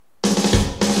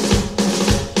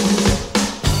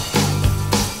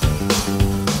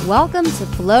Welcome to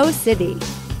Flow City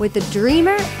with the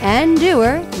dreamer and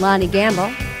doer, Lonnie Gamble,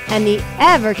 and the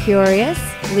ever-curious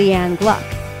Leanne Gluck.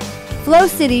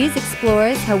 Flocities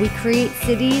explores how we create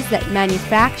cities that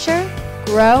manufacture,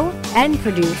 grow, and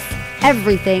produce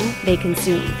everything they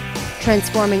consume,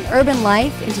 transforming urban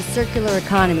life into circular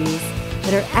economies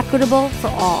that are equitable for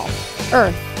all,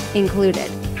 Earth included.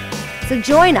 So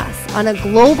join us on a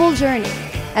global journey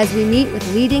as we meet with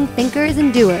leading thinkers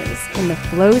and doers in the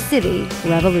Flow City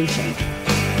revolution.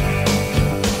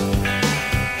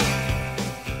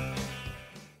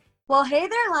 Well, hey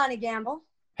there, Lonnie Gamble.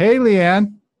 Hey,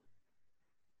 Leanne.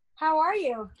 How are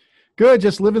you? Good.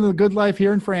 Just living the good life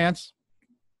here in France.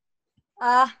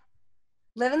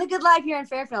 Living the good life here in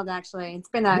Fairfield, actually. It's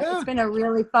been a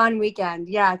really fun weekend.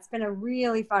 Yeah, it's been a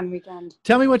really fun weekend.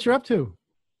 Tell me what you're up to.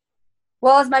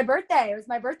 Well, it was my birthday. It was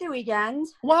my birthday weekend.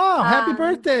 Wow, happy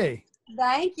birthday.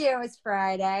 Thank you. It was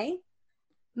Friday.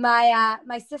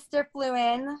 My sister flew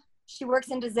in. She works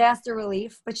in disaster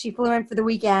relief, but she flew in for the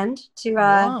weekend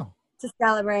to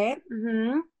celebrate.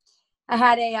 Mm-hmm. I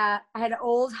had an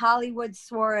old Hollywood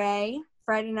soiree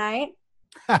Friday night.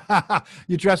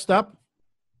 You dressed up?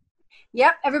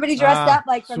 Yep, everybody dressed up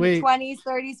like from sweet. The 20s,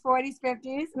 30s, 40s,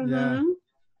 50s. Mm-hmm. Yeah.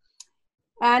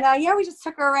 And we just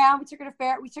took her around. We took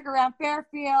her around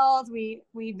Fairfield. We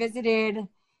visited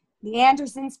the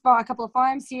Andersons, a couple of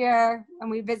farms here,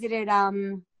 and we visited a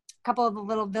couple of the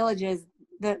little villages,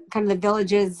 the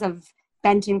villages of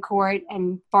Benton Court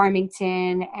and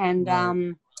Farmington, and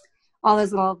all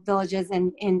those little villages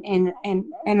in and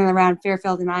around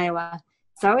Fairfield in Iowa.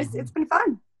 So it's been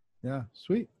fun. Yeah,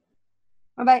 sweet.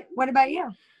 What about you?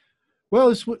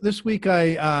 Well, this week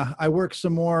I worked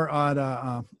some more on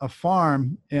a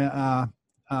farm in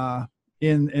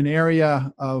an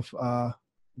area of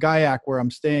Gaiac where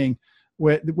I'm staying,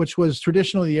 which was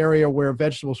traditionally the area where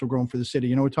vegetables were grown for the city.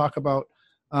 You know, we talk about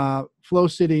Flow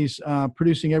Cities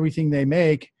producing everything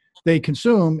they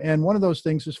consume, and one of those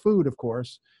things is food, of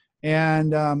course.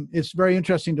 And it's very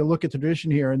interesting to look at the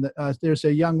tradition here. And there's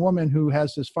a young woman who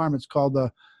has this farm. It's called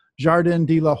the Jardin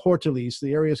de la Hortalice.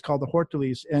 The area is called the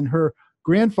Hortalice, and her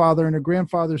grandfather and her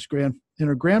grandfather's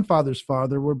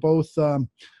father were both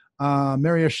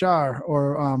maraîchers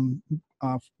or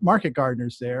market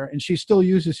gardeners there, and she still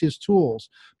uses his tools.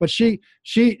 But she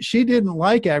didn't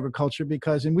like agriculture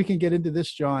because, and we can get into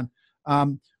this, John.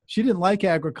 She didn't like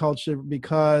agriculture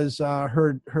because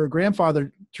her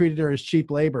grandfather treated her as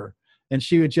cheap labor, and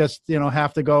she would just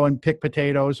have to go and pick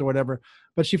potatoes or whatever.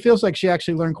 But she feels like she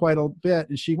actually learned quite a bit,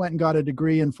 and she went and got a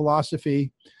degree in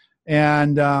philosophy,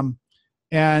 and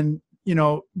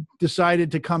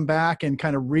decided to come back and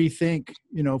kind of rethink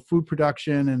food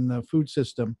production and the food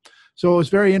system. So it was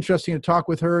very interesting to talk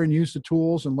with her and use the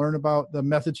tools and learn about the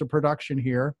methods of production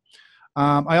here.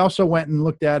 I also went and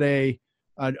looked at a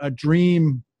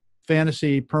dream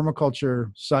fantasy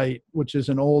permaculture site, which is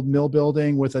an old mill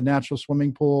building with a natural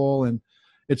swimming pool, and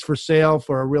it's for sale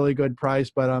for a really good price,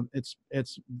 but it's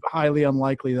highly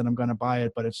unlikely that I'm going to buy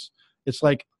it. But it's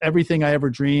like everything I ever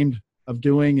dreamed of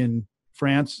doing in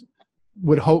France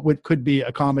could be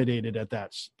accommodated at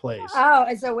that place. Oh,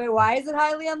 and so wait, why is it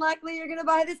highly unlikely you're going to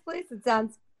buy this place? It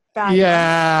sounds bad.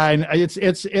 Yeah, and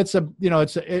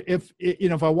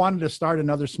if I wanted to start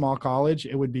another small college,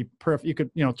 it would be perfect. You could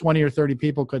 20 or 30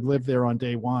 people could live there on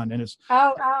day one, and it's.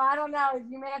 Oh, I don't know.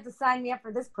 You may have to sign me up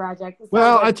for this project.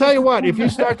 Well, I tell you what, if you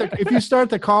start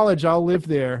the college, I'll live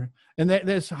there, and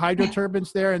there's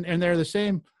hydroturbines there, and they're the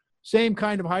same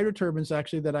kind of hydroturbines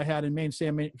actually that I had in Maine,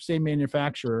 same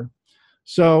manufacturer.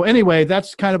 So anyway,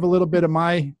 that's kind of a little bit of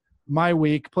my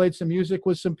week. Played some music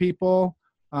with some people.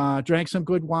 Drank some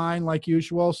good wine like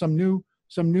usual, some new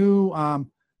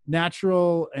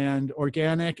natural and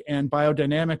organic and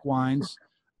biodynamic wines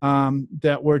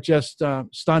that were just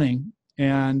stunning,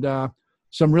 and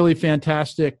some really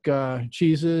fantastic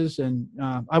cheeses. And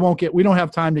we don't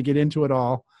have time to get into it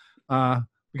all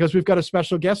because we've got a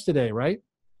special guest today, right?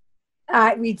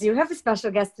 We do have a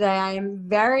special guest today. I am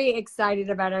very excited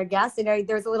about our guest.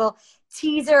 There's a little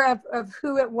teaser of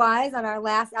who it was on our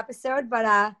last episode,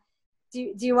 but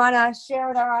do you want to share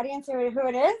with our audience who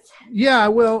it is? Yeah, I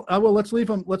will. Let's leave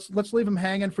them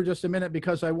hanging for just a minute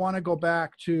because I want to go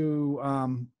back to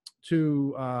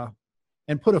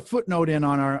and put a footnote in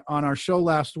on our show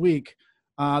last week.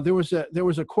 There was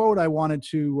a quote I wanted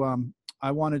to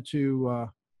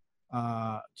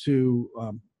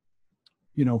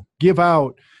give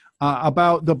out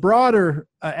about the broader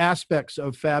aspects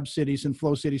of Fab Cities and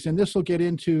Flow Cities, and this will get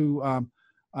into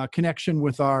connection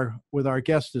with our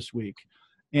guest this week.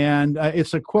 And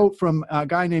it's a quote from a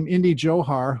guy named Indy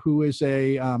Johar, who is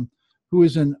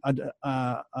an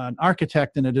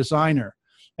architect and a designer.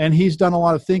 And he's done a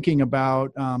lot of thinking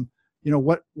about,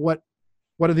 what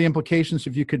are the implications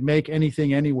if you could make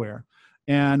anything anywhere?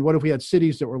 And what if we had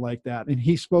cities that were like that? And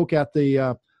he spoke at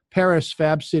the Paris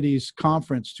Fab Cities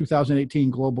Conference,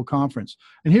 2018 Global Conference.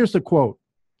 And here's the quote.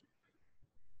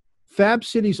 Fab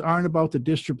cities aren't about the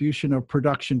distribution of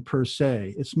production per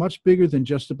se. It's much bigger than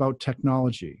just about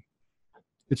technology.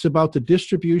 It's about the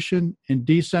distribution and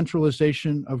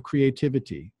decentralization of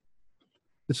creativity.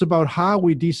 It's about how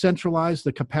we decentralize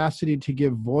the capacity to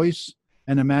give voice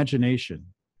and imagination.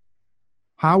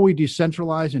 How we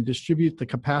decentralize and distribute the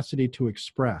capacity to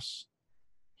express.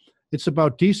 It's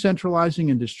about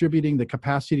decentralizing and distributing the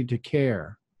capacity to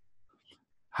care.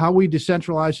 How we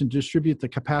decentralize and distribute the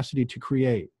capacity to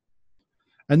create.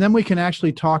 And then we can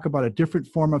actually talk about a different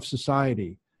form of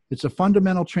society. It's a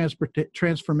fundamental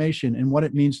transformation in what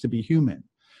it means to be human.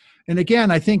 And again,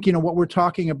 I think, what we're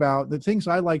talking about, the things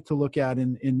I like to look at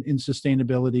in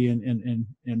sustainability and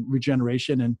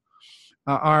regeneration and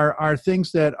are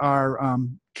things that are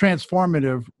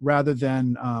transformative rather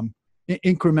than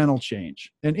incremental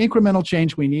change. And incremental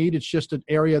change we need. It's just an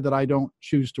area that I don't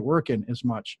choose to work in as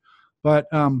much. But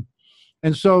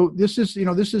and so this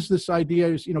is this idea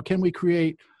is, can we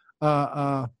create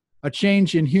a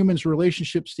change in humans'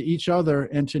 relationships to each other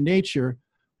and to nature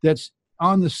that's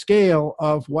on the scale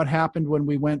of what happened when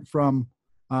we went from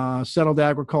settled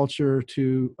agriculture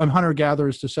to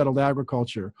hunter-gatherers to settled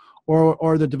agriculture,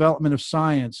 or the development of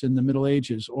science in the Middle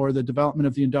Ages, or the development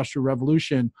of the Industrial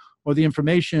Revolution, or the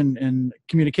information and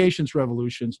communications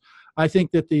revolutions. I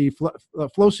think that the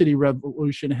Flocity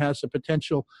revolution has the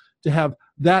potential to have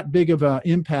that big of an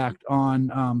impact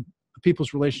on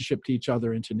people's relationship to each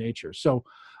other and to nature. So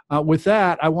with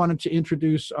that, I wanted to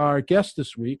introduce our guest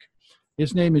this week.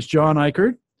 His name is John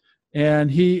Ikerd, and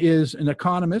he is an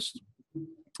economist,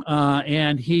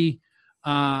 and he's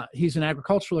an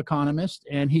agricultural economist,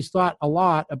 and he's thought a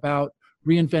lot about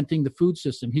reinventing the food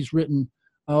system. He's written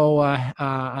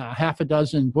half a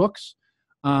dozen books,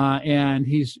 and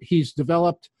he's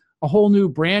developed a whole new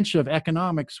branch of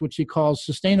economics, which he calls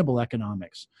sustainable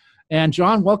economics. And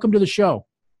John, welcome to the show.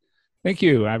 Thank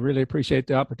you. I really appreciate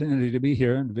the opportunity to be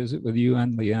here and visit with you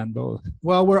and Leanne both.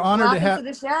 Well, we're honored to have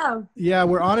the show. Yeah,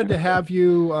 we're honored to have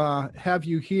you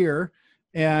here.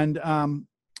 And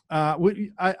I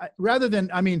would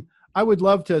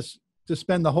love to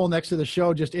spend the whole next of the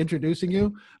show just introducing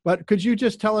you. But could you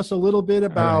just tell us a little bit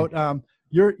about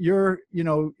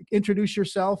introduce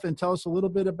yourself and tell us a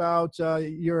little bit about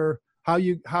how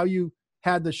you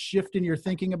had the shift in your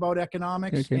thinking about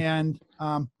economics. Okay. And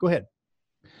go ahead.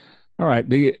 All right,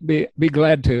 be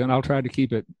glad to, and I'll try to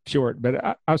keep it short.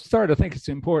 But I started to think it's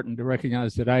important to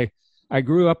recognize that I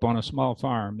grew up on a small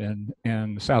farm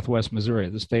in southwest Missouri,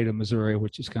 the state of Missouri,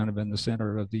 which is kind of in the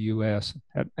center of the U.S.,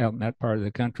 out in that part of the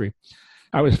country.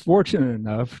 I was fortunate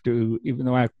enough to, even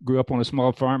though I grew up on a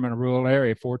small farm in a rural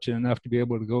area, fortunate enough to be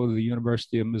able to go to the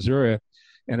University of Missouri,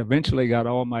 and eventually got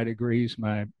all my degrees,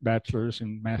 my bachelor's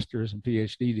and master's and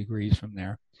PhD degrees from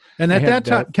there. And at that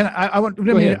time, I want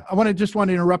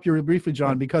to interrupt you briefly,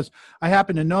 John, because I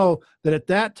happen to know that at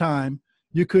that time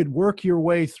you could work your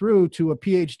way through to a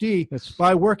PhD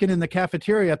by working in the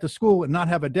cafeteria at the school and not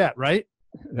have a debt, right?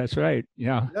 That's right.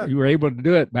 Yeah. You were able to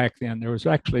do it back then. There was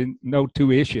actually no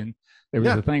tuition. There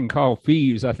was a thing called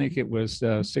fees. I think it was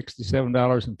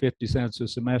 $67.50 a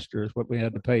semester is what we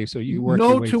had to pay. So you worked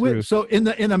your way through. So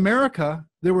in America,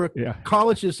 there were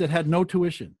colleges that had no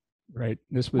tuition. Right.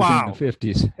 This was in the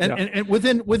 50s. And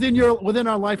within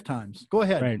our lifetimes. Go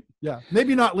ahead. Right. Yeah.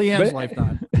 Maybe not Leanne's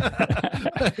lifetime.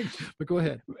 But go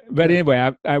ahead. But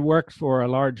anyway, I worked for a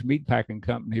large meatpacking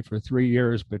company for 3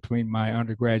 years between my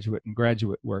undergraduate and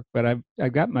graduate work. But I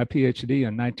got my PhD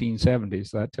in 1970,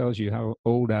 so that tells you how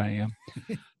old I am.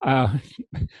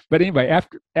 But anyway,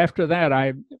 after that,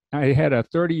 I had a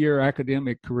 30-year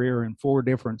academic career in 4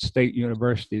 different state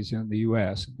universities in the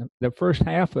U.S. The first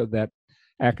half of that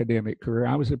academic career,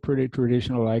 I was a pretty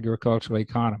traditional agricultural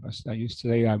economist. I used to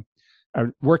say I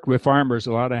worked with farmers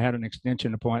a lot. I had an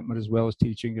extension appointment as well as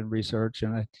teaching and research.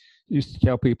 And I used to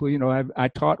tell people, I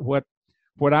taught what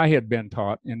I had been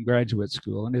taught in graduate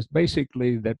school. And it's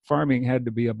basically that farming had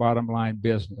to be a bottom line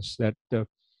business, that, that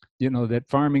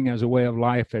farming as a way of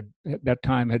life at that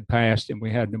time had passed and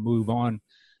we had to move on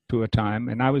to a time.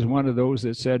 And I was one of those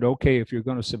that said, okay, if you're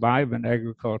going to survive in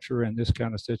agriculture in this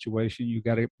kind of situation, you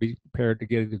got to be prepared to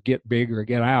get big or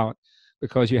get out,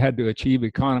 because you had to achieve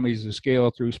economies of scale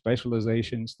through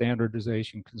specialization,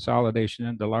 standardization, consolidation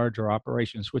into larger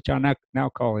operations, which I now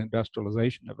call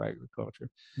industrialization of agriculture.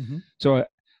 Mm-hmm. So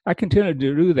I continued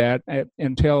to do that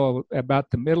until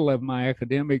about the middle of my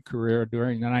academic career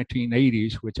during the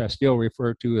 1980s, which I still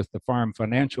refer to as the farm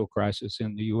financial crisis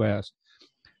in the U.S.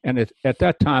 And at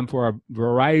that time, for a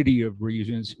variety of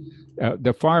reasons,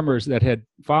 the farmers that had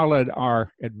followed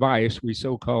our advice, we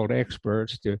so-called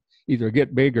experts, to either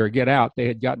get big or get out, they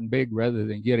had gotten big rather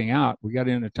than getting out. We got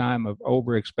in a time of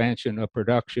overexpansion of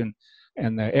production,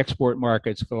 and the export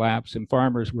markets collapsed, and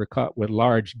farmers were caught with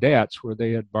large debts where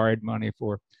they had borrowed money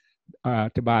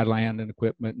to buy land and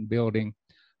equipment and building,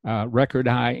 record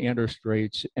high interest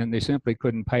rates, and they simply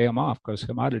couldn't pay them off because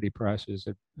commodity prices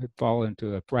had fallen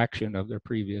to a fraction of their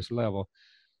previous level.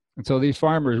 And so these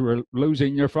farmers were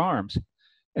losing their farms.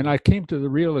 And I came to the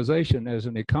realization as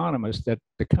an economist that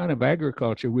the kind of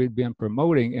agriculture we'd been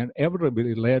promoting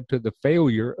inevitably led to the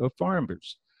failure of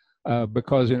farmers.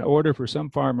 Because in order for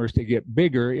some farmers to get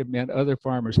bigger, it meant other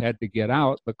farmers had to get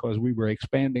out because we were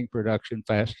expanding production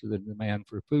faster than demand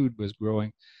for food was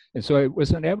growing. And so it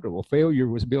was inevitable. Failure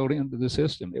was built into the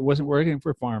system. It wasn't working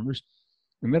for farmers.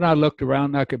 And then I looked around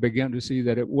and I could begin to see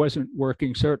that it wasn't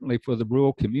working certainly for the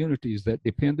rural communities that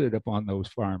depended upon those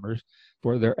farmers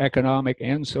for their economic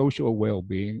and social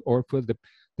well-being, or for the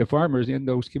farmers in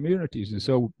those communities. And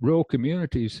so rural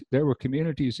communities, there were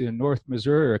communities in North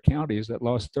Missouri or counties that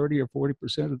lost 30 or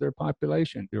 40% of their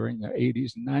population during the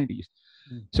 80s and 90s.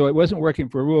 So it wasn't working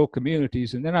for rural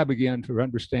communities. And then I began to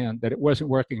understand that it wasn't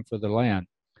working for the land.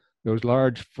 Those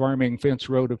large farming fence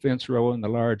row to fence row and the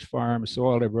large farms,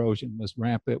 soil erosion was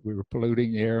rampant. We were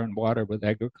polluting the air and water with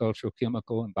agricultural,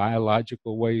 chemical, and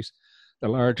biological waste. The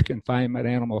large confinement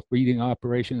animal feeding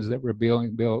operations that were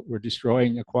being built were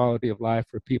destroying the quality of life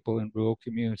for people in rural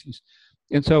communities.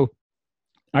 And so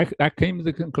I came to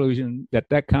the conclusion that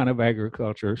that kind of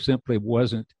agriculture simply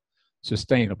wasn't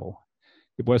sustainable.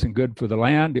 It wasn't good for the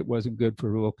land, it wasn't good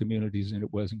for rural communities, and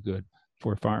it wasn't good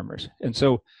for farmers. And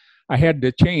so I had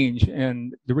to change,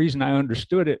 and the reason I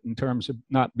understood it in terms of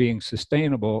not being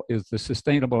sustainable is the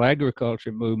sustainable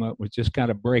agriculture movement was just kind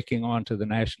of breaking onto the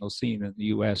national scene in the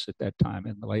U.S. at that time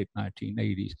in the late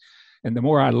 1980s. And the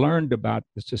more I learned about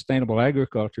the sustainable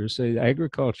agriculture, say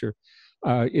agriculture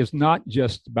is not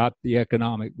just about the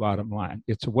economic bottom line.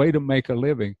 It's a way to make a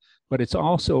living, but it's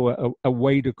also a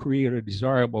way to create a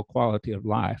desirable quality of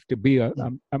life, to be a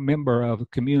member of a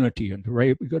community and to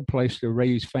a good place to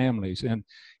raise families and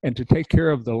to take care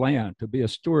of the land, to be a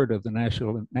steward of the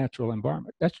natural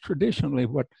environment. That's traditionally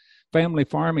what family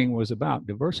farming was about.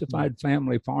 Diversified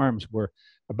family farms were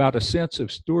about a sense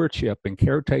of stewardship and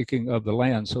caretaking of the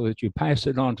land so that you pass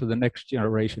it on to the next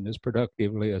generation as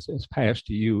productively as it's passed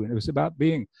to you. And it was about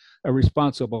being a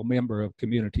responsible member of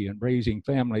community and raising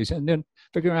families and then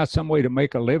figuring out some way to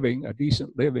make a living, a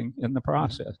decent living in the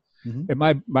process. Mm-hmm.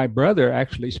 And my brother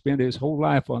actually spent his whole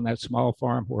life on that small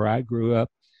farm where I grew up.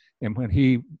 And when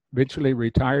he eventually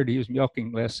retired, he was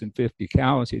milking less than 50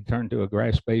 cows. He turned to a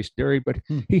grass-based dairy, but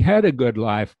he had a good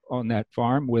life on that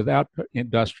farm without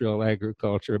industrial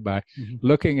agriculture by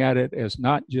looking at it as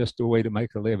not just a way to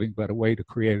make a living, but a way to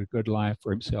create a good life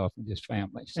for himself and his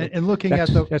family. So and looking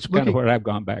that's kind of what I've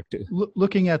gone back to.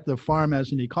 Looking at the farm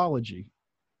as an ecology.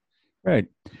 Right.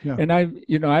 Yeah. And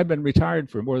I've been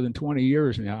retired for more than 20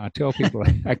 years now. I tell people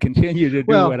I continue to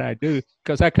do what I do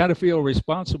because I kind of feel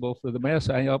responsible for the mess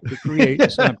I help to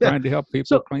create. So I'm trying to help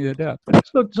people clean it up.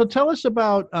 So tell us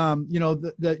about,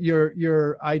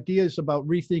 your ideas about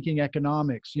rethinking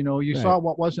economics. You right. Saw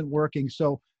what wasn't working.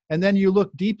 So, and then you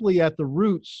look deeply at the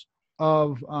roots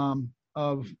of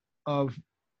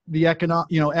the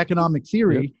economic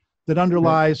theory. Yep. That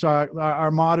underlies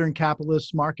our modern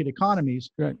capitalist market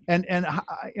economies, right.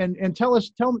 and tell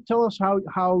us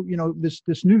how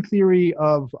this new theory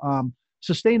of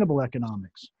sustainable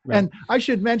economics. Right. And I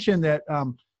should mention that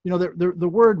the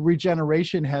word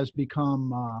regeneration has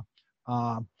become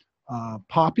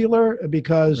popular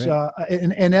because right.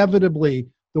 Inevitably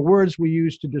the words we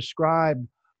use to describe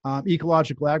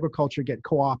ecological agriculture get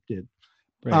co-opted.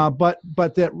 Right.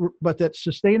 But that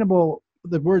sustainable.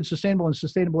 The word sustainable and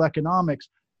sustainable economics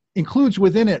includes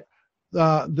within it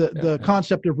the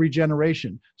concept of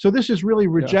regeneration. So this is really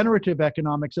regenerative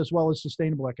economics as well as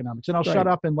sustainable economics. And I'll shut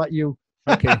up and let you.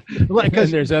 Okay. Because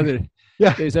there's other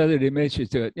dimensions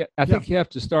to it. Yeah, I think you have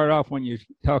to start off when you're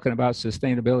talking about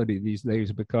sustainability these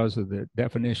days because of the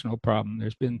definitional problem.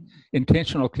 There's been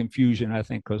intentional confusion, I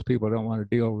think, because people don't want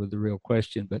to deal with the real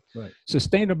question. But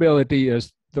sustainability,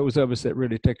 as those of us that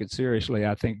really take it seriously,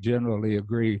 I think generally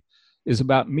agree, is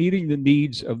about meeting the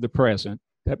needs of the present.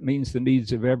 That means the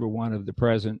needs of everyone of the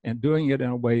present and doing it in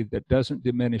a way that doesn't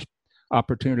diminish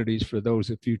opportunities for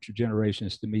those of future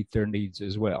generations to meet their needs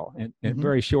as well. And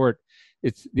very short,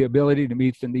 It's the ability to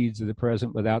meet the needs of the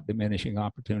present without diminishing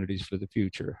opportunities for the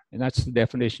future. And that's the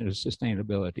definition of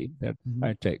sustainability that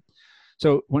I take.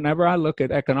 So whenever I look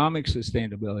at economic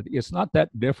sustainability, it's not that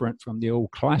different from the old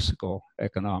classical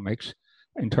economics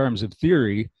in terms of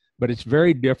theory, but it's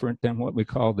very different than what we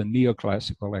call the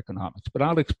neoclassical economics. But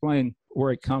I'll explain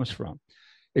where it comes from.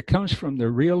 It comes from the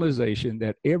realization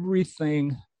that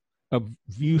everything of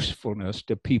usefulness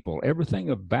to people, everything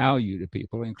of value to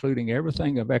people, including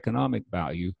everything of economic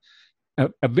value,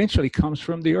 eventually comes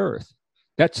from the earth.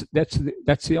 That's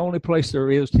the only place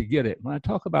there is to get it. When I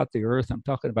talk about the earth, I'm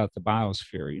talking about the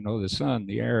biosphere, you know, the sun,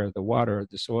 the air, the water,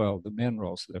 the soil, the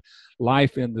minerals, the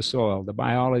life in the soil, the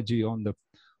biology on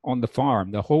the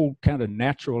farm, the whole kind of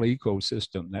natural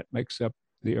ecosystem that makes up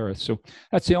the earth. So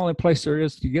that's the only place there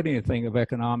is to get anything of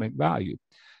economic value.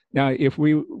 Now, if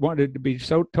we wanted to be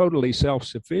so totally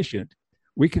self-sufficient,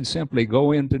 we can simply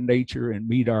go into nature and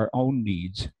meet our own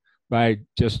needs by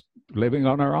just living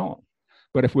on our own.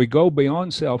 But if we go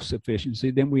beyond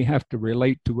self-sufficiency, then we have to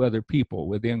relate to other people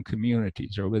within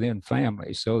communities or within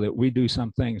families so that we do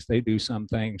some things, they do some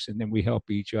things, and then we help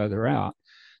each other out.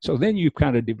 So then you've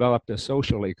kind of developed a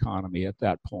social economy at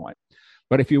that point.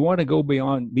 But if you want to go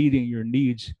beyond meeting your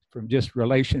needs from just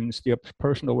relationships,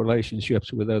 personal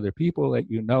relationships with other people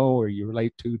that you know or you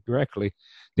relate to directly,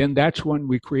 then that's when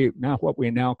we create now what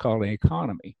we now call an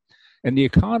economy. And the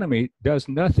economy does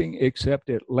nothing except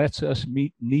it lets us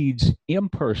meet needs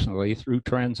impersonally through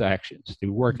transactions,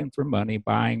 through working for money,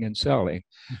 buying and selling,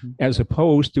 as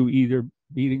opposed to either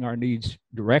meeting our needs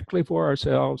directly for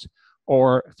ourselves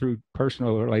or through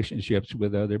personal relationships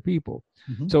with other people.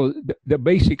 So the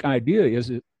basic idea is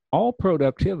that all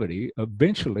productivity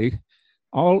eventually,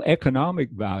 all economic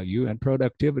value and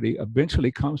productivity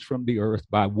eventually comes from the earth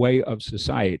by way of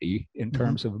society in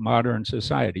terms of modern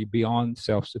society beyond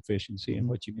self-sufficiency and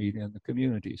what you meet in the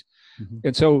communities.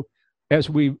 And so as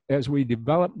we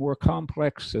develop more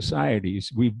complex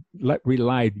societies, we've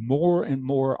relied more and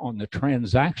more on the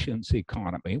transactions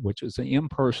economy, which is the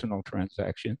impersonal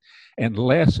transaction, and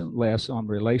less on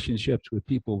relationships with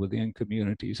people within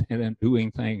communities and then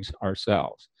doing things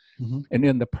ourselves. And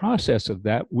in the process of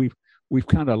that, we've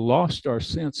kind of lost our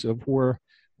sense of where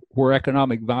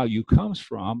economic value comes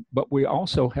from, but we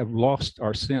also have lost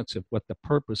our sense of what the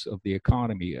purpose of the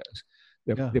economy is.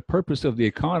 The purpose of the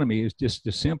economy is just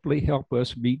to simply help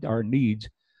us meet our needs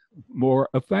more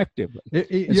effectively.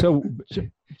 So,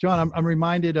 John, I'm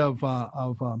reminded of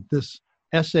this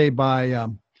essay by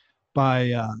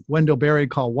Wendell Berry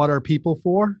called "What Are People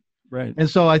For?" Right. And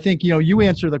so I think you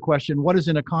answer the question, "What is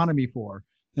an economy for?"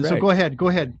 And so go ahead,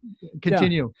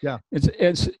 continue. Yeah.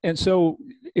 And so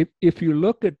if you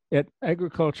look at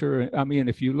agriculture, I mean,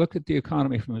 if you look at the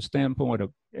economy from a standpoint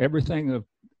of everything of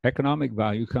economic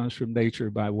value comes from nature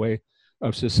by way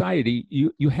of society,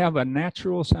 you have a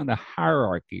natural kind of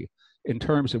hierarchy in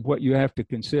terms of what you have to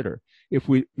consider. If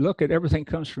we look at everything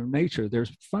comes from nature,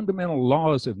 there's fundamental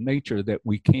laws of nature that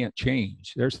we can't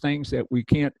change. There's things that we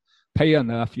can't pay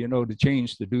enough, to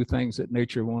change, to do things that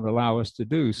nature won't allow us to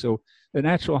do. So the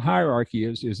natural hierarchy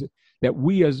is that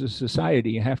we as a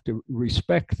society have to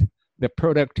respect the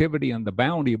productivity and the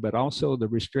bounty, but also the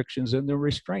restrictions and the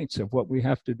restraints of what we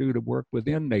have to do to work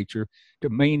within nature to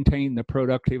maintain the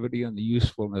productivity and the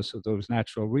usefulness of those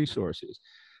natural resources.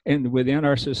 And within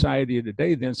our society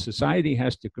today, then society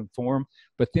has to conform,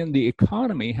 but then the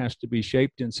economy has to be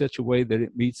shaped in such a way that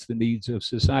it meets the needs of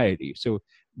society. So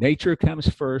nature comes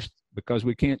first because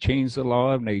we can't change the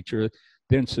law of nature.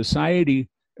 Then society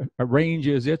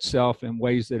arranges itself in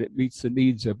ways that it meets the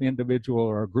needs of individual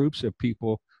or groups of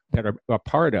people that are a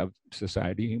part of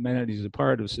society. Humanity is a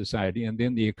part of society. And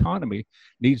then the economy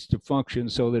needs to function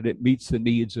so that it meets the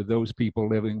needs of those people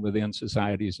living within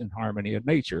societies in harmony with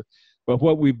nature. But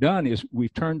what we've done is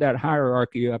we've turned that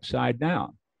hierarchy upside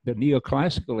down. The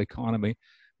neoclassical economy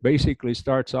basically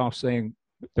starts off saying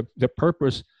the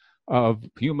purpose of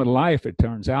human life, it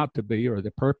turns out to be, or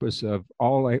the purpose of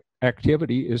all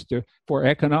activity is for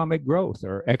economic growth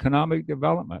or economic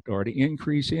development or to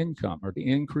increase income or to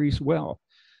increase wealth.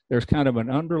 There's kind of an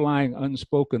underlying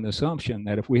unspoken assumption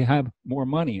that if we have more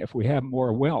money, if we have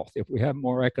more wealth, if we have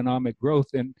more economic growth,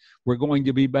 then we're going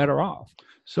to be better off.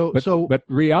 But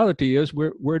reality is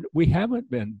we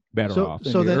haven't been better off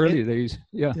in the early days.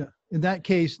 Yeah. In that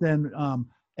case, then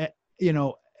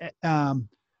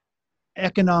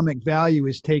economic value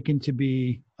is taken to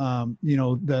be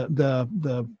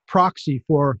the proxy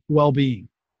for well-being.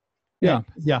 Yeah.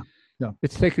 Yeah.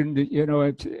 It's taken,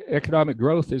 economic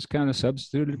growth is kind of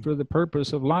substituted for the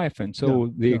purpose of life. And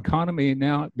so the economy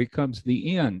now becomes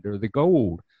the end or the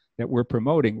goal that we're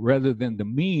promoting rather than the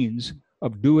means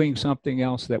of doing something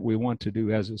else that we want to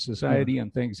do as a society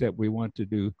and things that we want to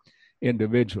do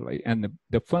individually. And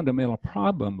the fundamental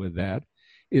problem with that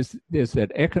is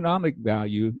that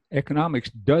economics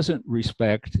doesn't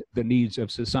respect the needs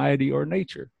of society or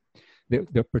nature.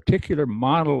 The particular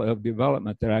model of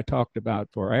development that I talked about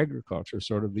for agriculture,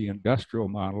 sort of the industrial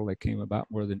model that came about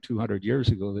more than 200 years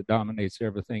ago that dominates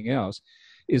everything else,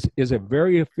 is a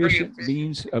very efficient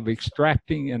means of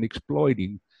extracting and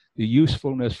exploiting the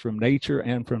usefulness from nature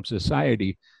and from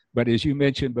society. But as you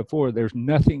mentioned before, there's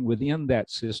nothing within that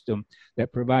system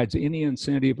that provides any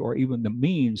incentive or even the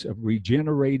means of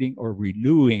regenerating or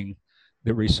renewing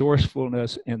the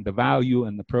resourcefulness and the value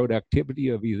and the productivity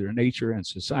of either nature and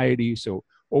society. So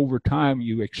over time,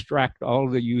 you extract all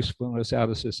the usefulness out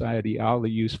of society, all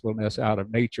the usefulness out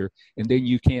of nature, and then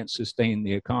you can't sustain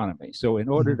the economy. So in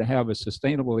order to have a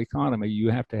sustainable economy,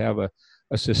 you have to have a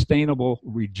sustainable,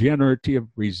 regenerative,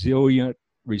 resilient,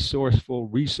 resourceful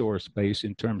resource base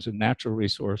in terms of natural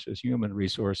resources, human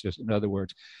resources. In other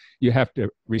words, you have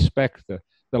to respect the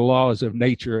laws of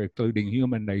nature, including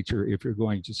human nature, if you're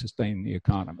going to sustain the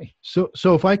economy. So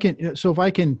if I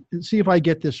can see if I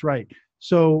get this right.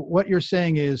 So what you're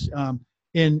saying is,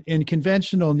 in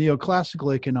conventional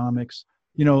neoclassical economics,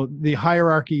 the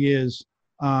hierarchy is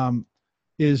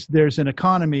there's an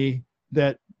economy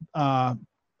that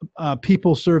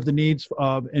people serve the needs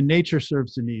of, and nature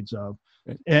serves the needs of,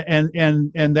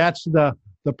 and that's the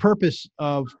purpose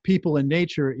of people and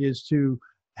nature is to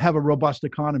have a robust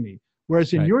economy.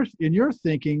 Whereas in your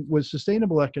thinking with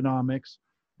sustainable economics,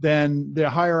 then the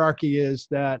hierarchy is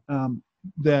that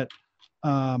the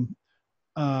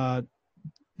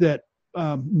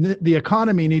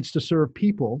economy needs to serve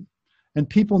people, and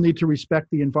people need to respect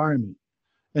the environment.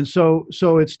 And so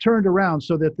it's turned around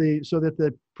so that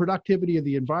the productivity of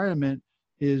the environment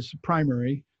is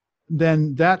primary.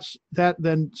 Then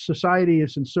then society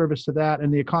is in service to that,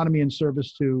 and the economy in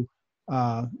service to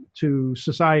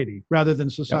society, rather than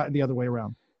society the other way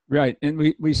around. Right, and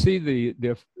we see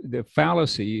the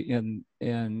fallacy in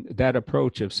that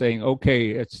approach of saying, okay,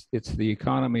 it's the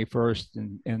economy first,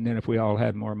 and then if we all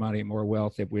had more money, more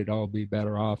wealth, if we'd all be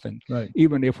better off, and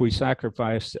even if we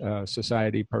sacrifice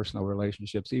society, personal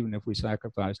relationships, even if we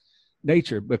sacrifice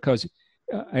nature, because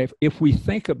if we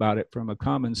think about it from a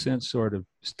common sense sort of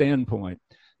standpoint,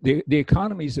 the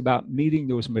economy is about meeting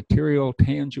those material,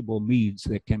 tangible needs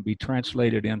that can be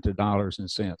translated into dollars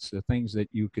and cents, the things that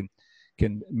you can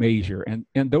measure.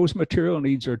 And those material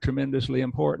needs are tremendously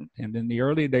important. And in the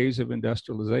early days of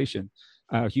industrialization,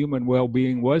 human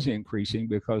well-being was increasing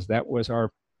because that was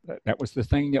the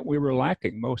thing that we were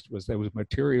lacking most, was those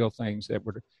material things that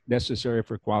were necessary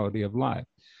for quality of life.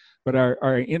 But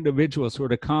our individual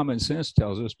sort of common sense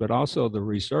tells us, but also the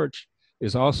research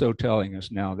is also telling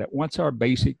us now that once our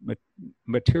basic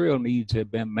material needs have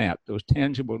been met, those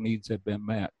tangible needs have been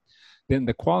met, then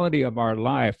the quality of our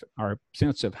life, our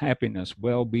sense of happiness,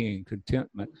 well-being,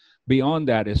 contentment, beyond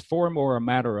that is far more a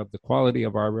matter of the quality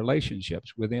of our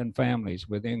relationships within families,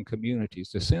 within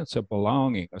communities, the sense of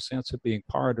belonging, a sense of being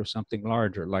part of something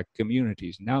larger like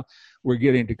communities. Now we're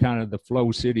getting to kind of the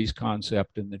Flocities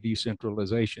concept and the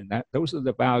decentralization. Those are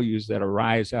the values that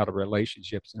arise out of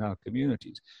relationships and out of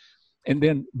communities. And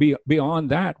then beyond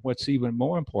that, what's even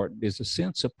more important is a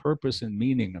sense of purpose and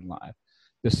meaning in life.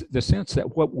 The sense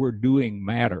that what we're doing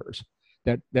matters,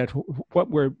 there's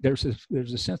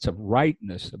a sense of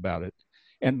rightness about it,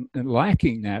 and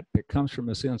lacking that comes from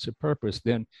a sense of purpose.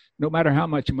 Then no matter how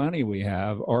much money we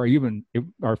have, or even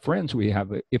our friends we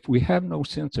have, if we have no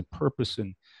sense of purpose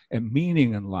and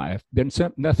meaning in life, then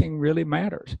nothing really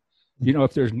matters.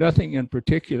 If there's nothing in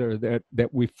particular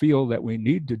that we feel that we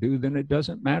need to do, then it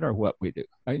doesn't matter what we do.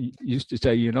 I used to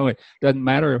say, it doesn't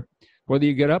matter whether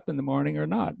you get up in the morning or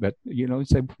not, but you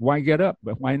say, why get up,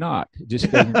 but why not? It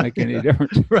just doesn't make any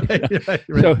difference.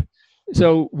 Right.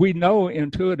 So we know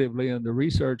intuitively, and the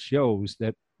research shows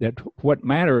that what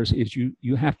matters is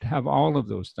you have to have all of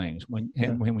those things. When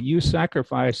you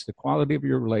sacrifice the quality of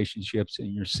your relationships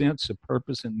and your sense of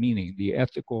purpose and meaning, the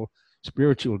ethical,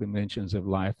 spiritual dimensions of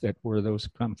life, where those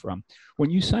come from, when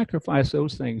you sacrifice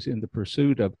those things in the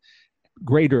pursuit of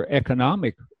greater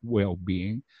economic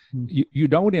well-being, you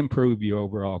don't improve your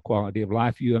overall quality of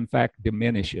life. You, in fact,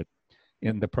 diminish it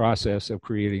in the process of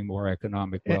creating more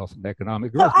economic wealth and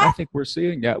economic growth. I think we're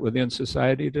seeing that within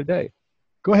society today.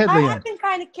 Go ahead, Leanne. I've been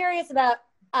kind of curious about,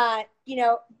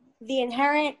 the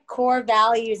inherent core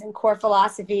values and core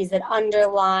philosophies that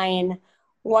underline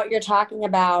what you're talking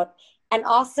about. And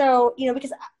also,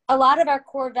 because a lot of our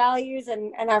core values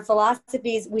and our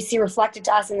philosophies we see reflected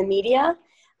to us in the media.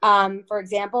 for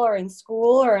example, or in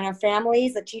school or in our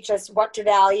families that teach us what to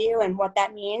value and what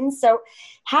that means. So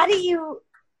how do you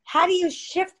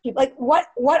shift people? Like what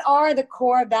are the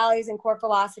core values and core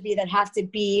philosophy that have to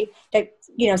be, that,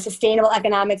 sustainable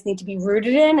economics need to be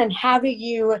rooted in? And how do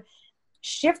you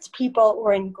shift people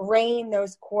or ingrain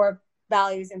those core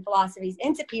values and philosophies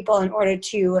into people in order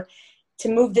to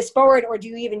move this forward? Or do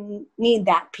you even need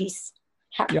that piece?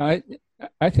 Yeah,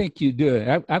 I think you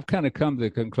do. I've kind of come to the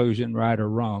conclusion, right or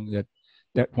wrong,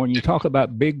 that when you talk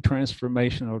about big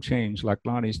transformational change, like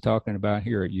Lonnie's talking about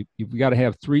here, you've got to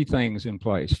have three things in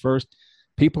place. First,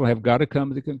 people have got to come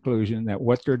to the conclusion that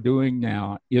what they're doing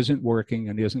now isn't working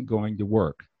and isn't going to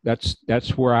work. That's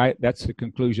the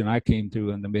conclusion I came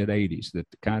to in the mid 80s, that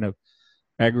the kind of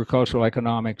agricultural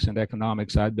economics and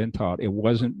economics I'd been taught, it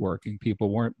wasn't working.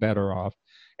 People weren't better off,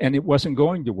 and it wasn't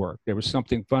going to work. There was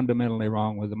something fundamentally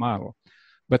wrong with the model.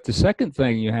 But the second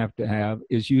thing you have to have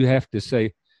is you have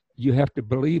to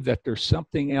believe that there's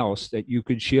something else that you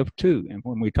could shift to. And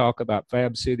when we talk about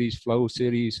fab cities, flow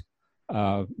cities,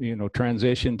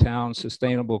 transition towns,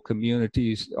 sustainable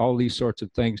communities, all these sorts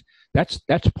of things, that's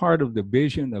part of the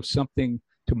vision of something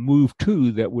to move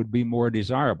to that would be more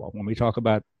desirable. When we talk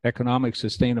about economic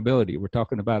sustainability, we're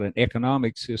talking about an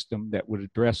economic system that would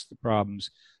address the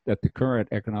problems that the current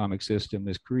economic system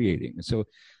is creating. And so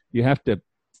you have to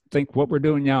think what we're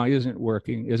doing now isn't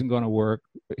working, isn't going to work.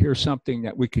 Here's something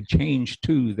that we could change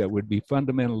to that would be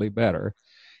fundamentally better.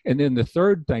 And then the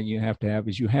third thing you have to have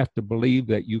is you have to believe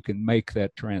that you can make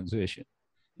that transition.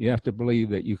 You have to believe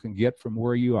that you can get from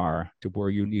where you are to where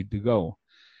you need to go.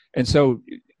 And so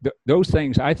those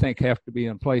things, I think, have to be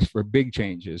in place for big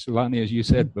changes. Lonnie, as you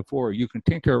said before, you can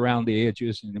tinker around the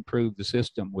edges and improve the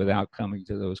system without coming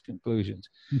to those conclusions.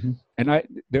 Mm-hmm. And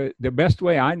the best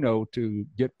way I know to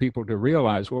get people to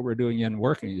realize what we're doing in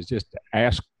working is just to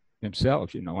ask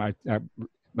themselves.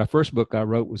 My first book I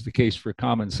wrote was The Case for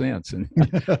Common Sense, and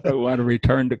I want to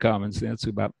return to common sense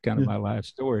about kind of my life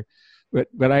story.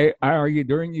 But I argue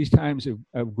during these times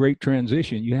of great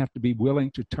transition, you have to be willing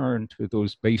to turn to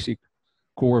those basic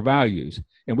core values.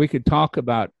 And we could talk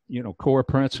about, core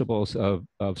principles of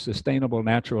sustainable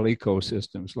natural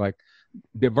ecosystems like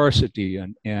diversity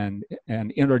and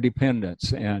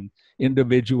interdependence and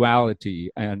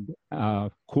individuality and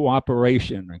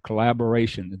cooperation and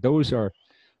collaboration. Those are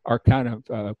kind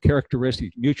of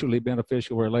characteristic, mutually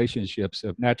beneficial relationships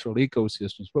of natural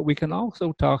ecosystems. But we can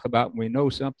also talk about, we know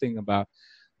something about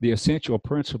the essential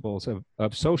principles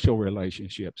of social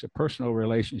relationships, of personal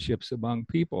relationships among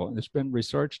people. And there's been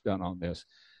research done on this.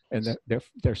 And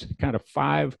there's kind of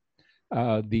five,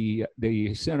 the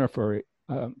Center for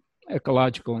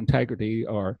Ecological Integrity,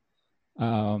 or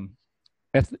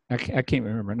I can't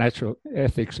remember, natural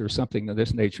ethics or something of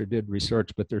this nature did research,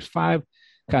 but there's five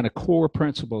kind of core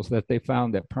principles that they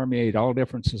found that permeate all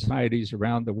different societies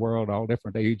around the world, all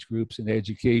different age groups and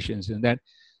educations. And that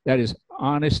is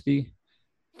honesty,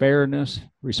 fairness,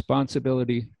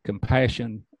 responsibility,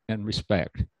 compassion, and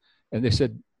respect. And they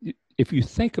said, if you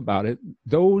think about it,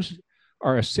 those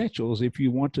are essentials if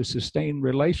you want to sustain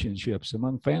relationships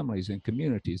among families and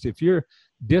communities. If you're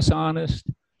dishonest,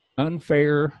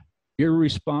 unfair,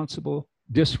 irresponsible,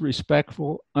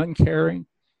 disrespectful, uncaring,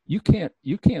 you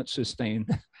can't sustain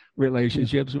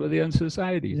relationships within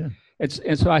society. Yeah.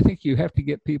 And so I think you have to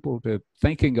get people to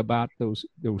thinking about those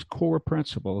core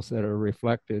principles that are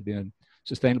reflected in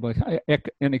sustainable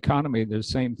in economy. The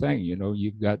same thing.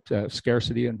 You've got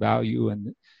scarcity and value,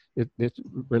 and it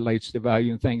relates to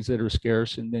value and things that are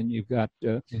scarce, and then you've got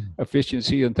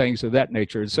efficiency and things of that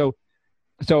nature. And so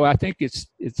I think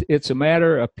it's a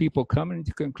matter of people coming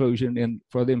to conclusion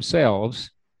for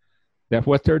themselves that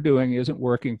what they're doing isn't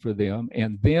working for them,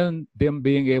 and then them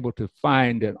being able to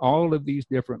find in all of these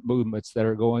different movements that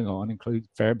are going on, including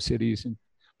fab cities and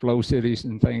flow cities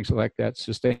and things like that,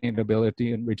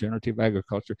 sustainability and regenerative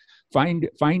agriculture,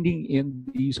 finding in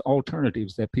these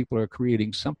alternatives that people are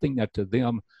creating something that to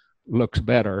them looks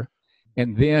better,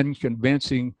 and then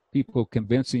convincing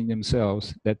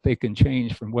themselves that they can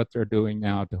change from what they're doing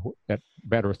now to that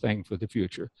better thing for the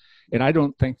future. And I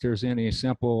don't think there's any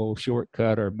simple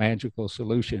shortcut or magical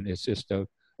solution. It's just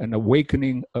an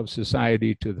awakening of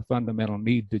society to the fundamental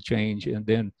need to change, and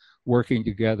then working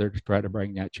together to try to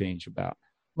bring that change about.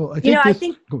 Well, I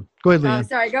think go ahead, Leanne. Oh,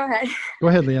 sorry, go ahead. Go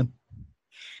ahead, Leanne.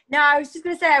 No, I was just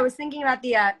going to say, I was thinking about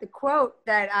the quote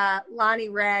that Lonnie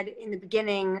read in the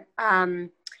beginning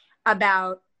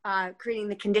about creating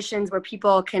the conditions where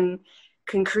people can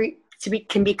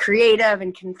be creative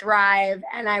and can thrive.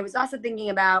 And I was also thinking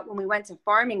about when we went to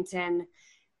Farmington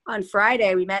on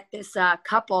Friday, we met this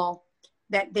couple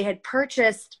that they had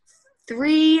purchased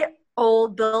 3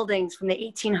 old buildings from the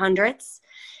 1800s,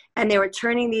 and they were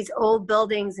turning these old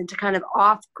buildings into kind of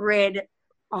off-grid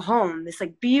a home, this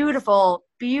like beautiful,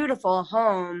 beautiful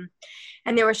home.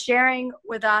 And they were sharing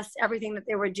with us everything that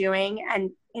they were doing,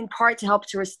 and in part to help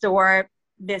to restore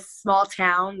this small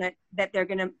town that they're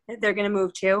gonna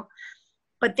move to.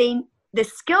 But the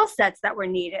skill sets that were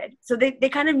needed. So they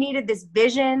kind of needed this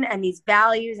vision and these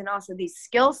values and also these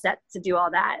skill sets to do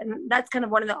all that. And that's kind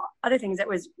of one of the other things that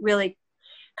was really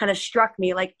kind of struck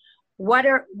me. Like, what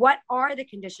are the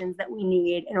conditions that we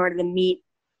need in order to meet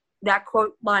that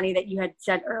quote, Lonnie, that you had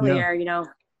said earlier, Yeah.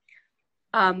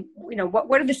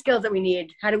 What are the skills that we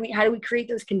need? How do we create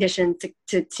those conditions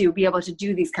to be able to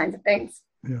do these kinds of things?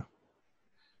 Yeah.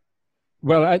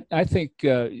 Well, I think,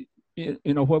 where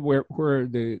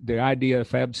the idea of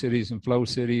fab cities and flow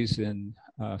cities and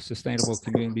sustainable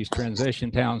communities,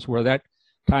 transition towns, where that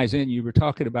ties in, you were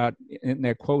talking about in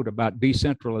that quote about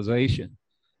decentralization.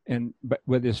 But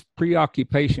with this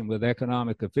preoccupation with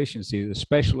economic efficiency, the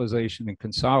specialization and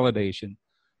consolidation,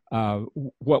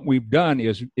 what we've done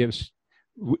is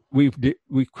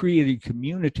we've created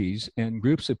communities and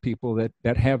groups of people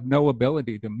that have no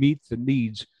ability to meet the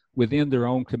needs within their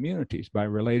own communities by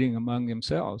relating among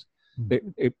themselves.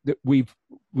 We've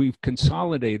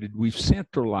consolidated, we've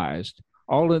centralized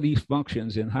all of these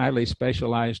functions in highly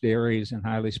specialized areas and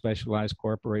highly specialized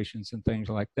corporations and things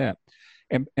like that.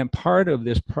 And part of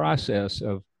this process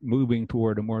of moving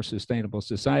toward a more sustainable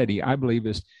society, I believe,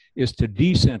 is to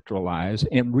decentralize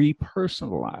and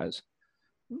repersonalize.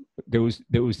 There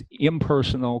was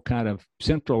impersonal kind of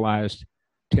centralized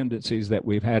tendencies that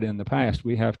we've had in the past.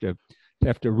 We have to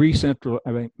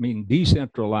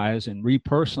decentralize and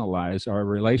repersonalize our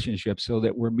relationships so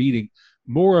that we're meeting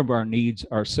more of our needs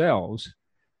ourselves.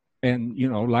 And,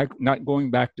 like not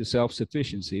going back to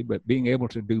self-sufficiency, but being able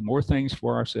to do more things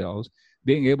for ourselves,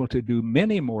 being able to do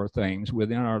many more things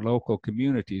within our local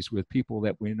communities with people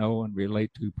that we know and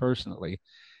relate to personally.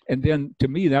 And then to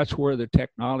me, that's where the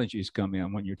technologies come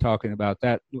in. When you're talking about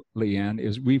that, Leanne,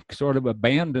 is we've sort of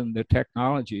abandoned the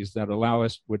technologies that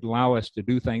would allow us to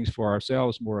do things for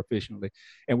ourselves more efficiently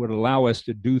and would allow us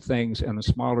to do things on a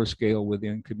smaller scale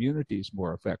within communities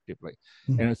more effectively.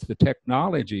 Mm-hmm. And it's the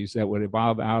technologies that would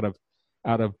evolve out of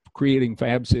creating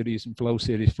fab cities and flow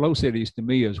cities. Flow cities to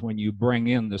me is when you bring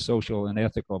in the social and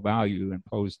ethical value and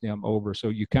pose them over. So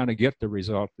you kind of get the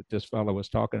result that this fellow was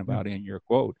talking about in your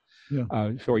quote.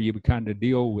 Yeah. So you kind of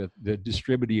deal with the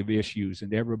distributive issues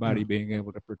and everybody being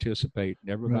able to participate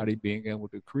and everybody being able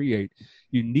to create.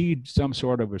 You need some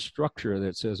sort of a structure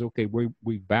that says, okay,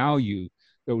 we value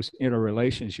those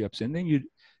interrelationships. And then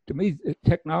to me,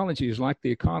 technology is like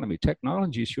the economy.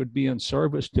 Technology should be in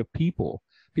service to people.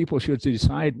 People should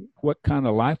decide what kind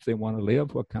of life they want to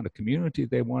live, what kind of community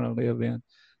they want to live in,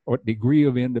 what degree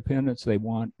of independence they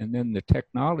want. And then the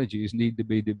technologies need to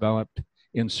be developed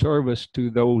in service to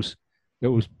those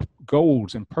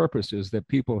goals and purposes that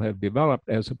people have developed,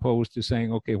 as opposed to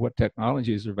saying, okay, what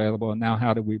technologies are available, and now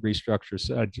how do we restructure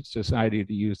society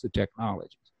to use the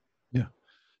technologies? Yeah.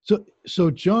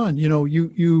 So John,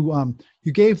 you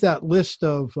gave that list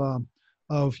of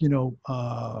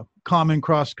common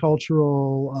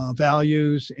cross-cultural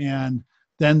values, and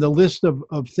then the list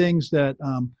of things that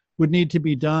would need to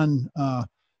be done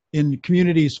in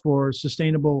communities for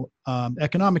sustainable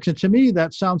economics. And to me,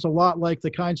 that sounds a lot like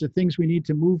the kinds of things we need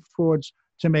to move towards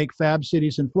to make fab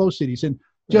cities and flow cities. And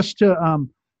just to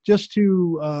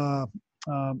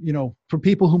for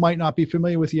people who might not be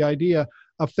familiar with the idea,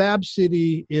 a fab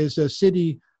city is a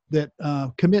city that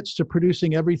commits to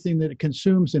producing everything that it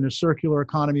consumes in a circular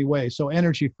economy way. So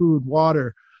energy, food,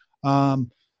 water,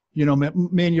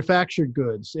 manufactured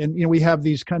goods. And, we have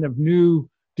these kind of new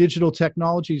digital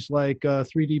technologies like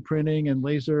 3D printing and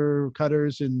laser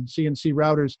cutters and CNC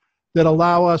routers that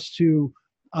allow us to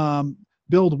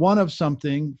build one of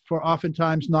something for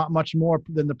oftentimes not much more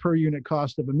than the per unit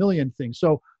cost of a million things.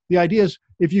 So the idea is,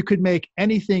 if you could make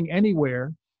anything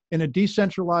anywhere in a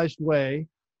decentralized way,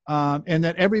 and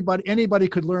that anybody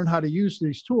could learn how to use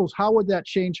these tools, how would that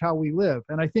change how we live?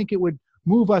 And I think it would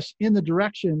move us in the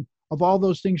direction of all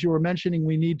those things you were mentioning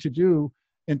we need to do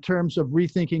in terms of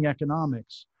rethinking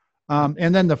economics.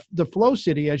 And then the flow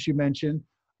city, as you mentioned,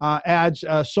 adds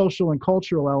a social and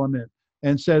cultural element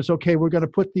and says, okay, we're going to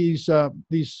put these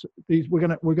we're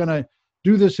going to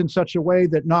do this in such a way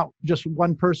that not just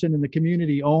one person in the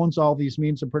community owns all these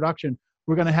means of production.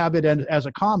 We're going to have it as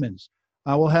a commons.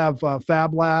 We'll have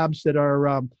fab labs that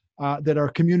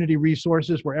are community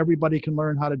resources where everybody can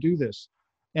learn how to do this.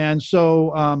 And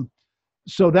so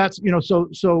that's,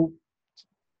 so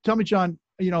tell me, John,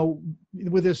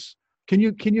 with this, can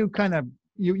you kind of,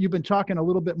 you've been talking a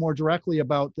little bit more directly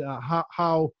about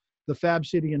how the Fab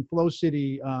City and Flow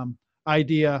City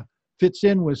idea fits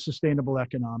in with sustainable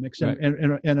economics and,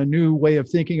 right. and a new way of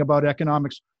thinking about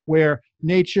economics, where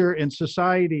nature and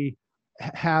society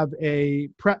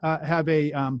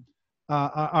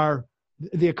are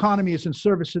the economy is in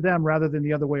service to them rather than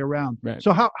the other way around. Right.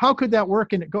 So how could that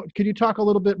work? And could you talk a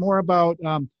little bit more about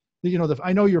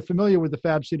I know you're familiar with the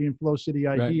Fab City and Flow City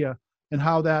idea, right, and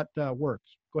how that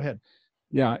works. Go ahead.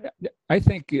 Yeah, I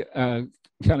think kind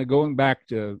of going back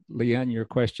to Leanne, your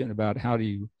question about how do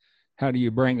you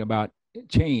bring about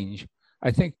change. I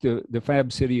think the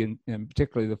Fab City and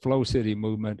particularly the Flow City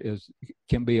movement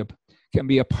can be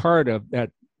a part of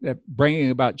that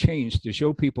bringing about change, to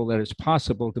show people that it's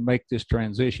possible to make this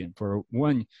transition. For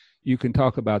one, you can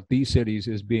talk about these cities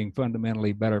as being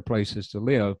fundamentally better places to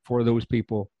live for those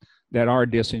people that are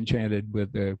disenchanted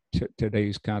with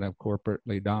today's kind of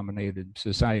corporately dominated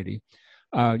society.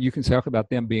 You can talk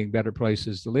about them being better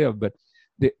places to live, but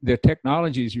the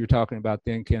technologies you're talking about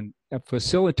then can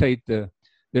facilitate the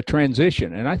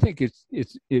transition. And I think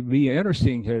it'd be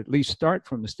interesting to at least start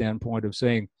from the standpoint of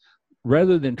saying,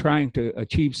 rather than trying to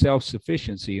achieve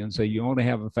self-sufficiency and say you only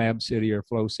have a Fab City or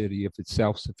Flow City if it's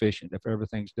self-sufficient, if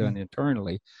everything's done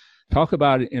internally, talk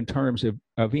about it in terms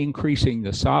of increasing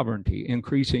the sovereignty,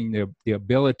 increasing the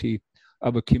ability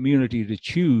of a community to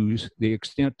choose the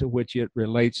extent to which it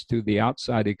relates to the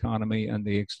outside economy and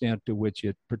the extent to which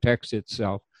it protects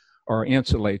itself or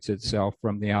insulates itself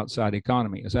from the outside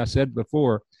economy. As I said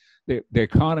before, the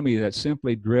economy that's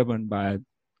simply driven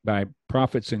by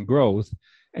profits and growth,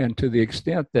 and to the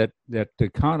extent that the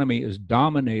economy is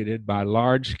dominated by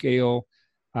large-scale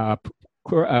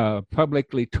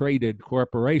publicly traded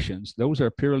corporations, those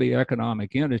are purely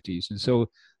economic entities. And so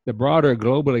the broader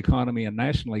global economy and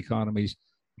national economies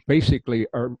basically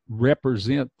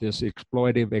represent this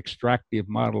exploitive, extractive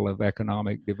model of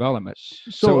economic development.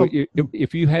 So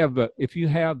if you have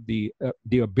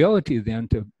the ability then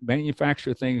to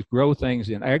manufacture things, grow things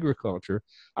in agriculture,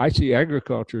 I see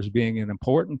agriculture as being an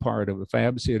important part of a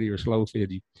Fab City or Flow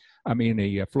City,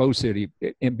 a Flow City,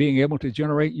 and being able to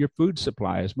generate your food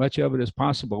supply, as much of it as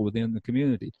possible within the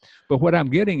community. But what I'm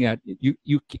getting at,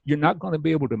 you're not going to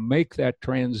be able to make that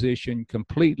transition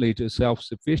completely to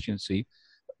self-sufficiency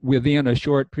within a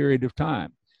short period of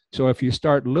time. So if you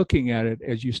start looking at it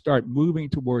as you start moving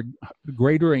toward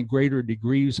greater and greater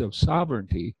degrees of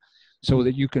sovereignty, so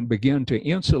that you can begin to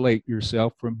insulate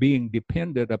yourself from being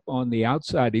dependent upon the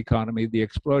outside economy, the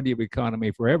exploitative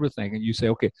economy for everything. And you say,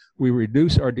 okay, we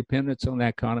reduce our dependence on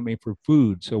that economy for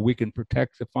food so we can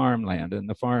protect the farmland and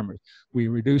the farmers. We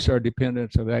reduce our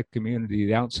dependence of that community,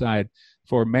 the outside,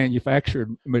 for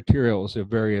manufactured materials of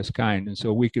various kinds. And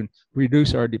so we can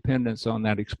reduce our dependence on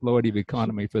that exploitative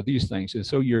economy for these things. And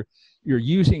so you're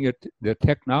using the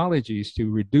technologies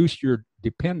to reduce your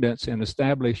dependence and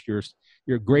establish your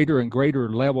greater and greater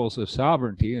levels of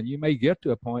sovereignty. And you may get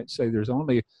to a point, say there's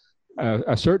only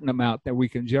a certain amount that we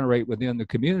can generate within the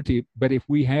community, but if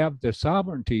we have the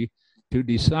sovereignty to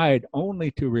decide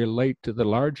only to relate to the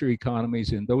larger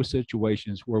economies in those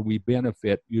situations where we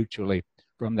benefit mutually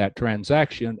from that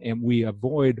transaction, and we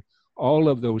avoid all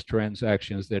of those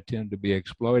transactions that tend to be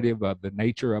exploitive of the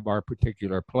nature of our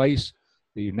particular place,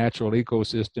 the natural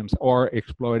ecosystems, or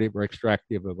exploitive or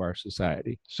extractive of our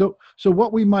society. So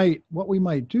what we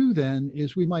might do then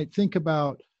is we might think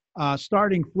about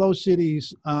starting Flow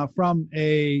Cities from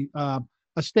a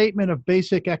statement of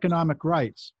basic economic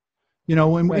rights.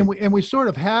 And we sort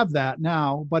of have that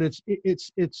now, but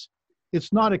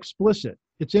it's not explicit.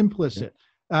 It's implicit.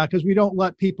 Because we don't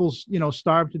let people,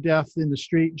 starve to death in the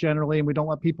street generally, and we don't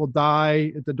let people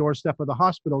die at the doorstep of the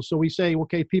hospital. So we say,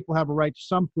 okay, people have a right to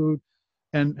some food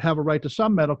and have a right to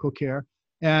some medical care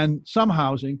and some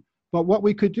housing. But what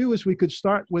we could do is we could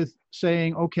start with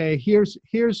saying, okay, here's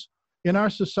in our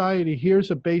society, here's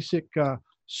a basic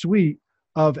suite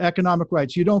of economic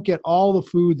rights. You don't get all the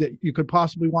food that you could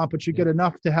possibly want, but you get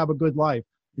enough to have a good life,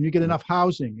 and you get enough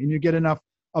housing, and you get enough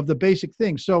of the basic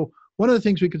things. So one of the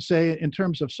things we could say in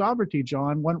terms of sovereignty,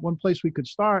 John, one place we could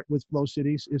start with Flow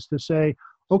Cities is to say,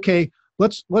 okay,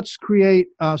 let's create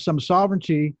some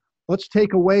sovereignty. Let's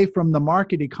take away from the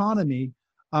market economy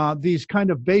these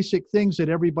kind of basic things that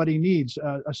everybody needs,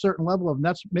 a certain level of, and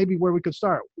that's maybe where we could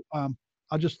start.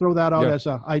 I'll just throw that out as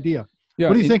an idea. Yeah,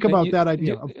 what do you think about that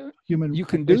idea of human? You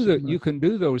can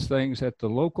do those things at the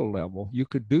local level. You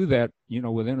could do that,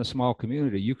 within a small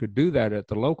community. You could do that at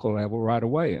the local level right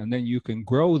away, and then you can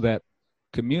grow that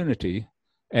community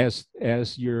as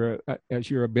your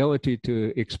ability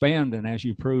to expand, and as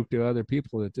you prove to other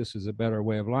people that this is a better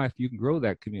way of life. You can grow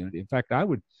that community. In fact, I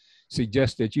would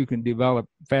suggest that you can develop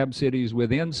fab cities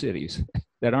within cities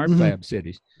that aren't Mm-hmm. fab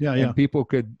cities. Yeah, and people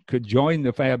could join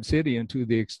the fab city, and to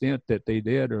the extent that they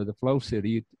did, or the Flow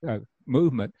City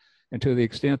movement, and to the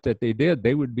extent that they did,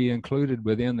 they would be included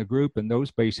within the group, and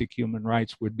those basic human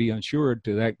rights would be ensured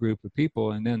to that group of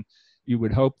people. And then you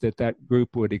would hope that that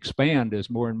group would expand as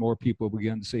more and more people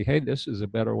begin to see, hey, this is a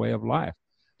better way of life.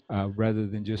 Rather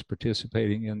than just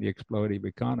participating in the exploitative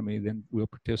economy, then we'll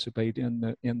participate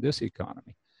in this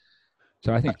economy.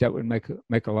 So I think that would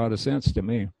make a lot of sense to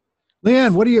me.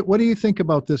 Leanne, what do you think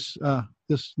about this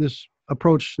this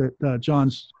approach that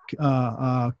John's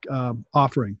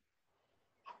offering?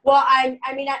 Well,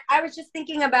 I was just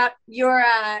thinking about your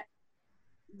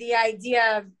the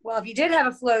idea of, well, if you did have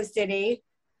a flow city,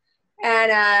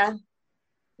 and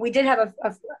we did have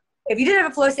if you did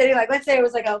have a flow city, like let's say it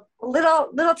was like a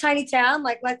little tiny town,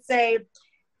 like let's say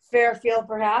Fairfield,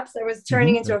 perhaps, that was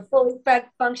turning into a fully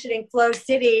functioning flow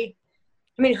city.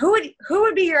 I mean, who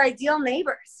would be your ideal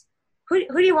neighbors? Who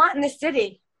do you want in the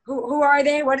city? Who are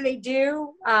they? What do they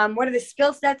do? What are the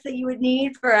skill sets that you would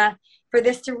need for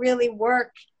this to really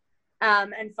work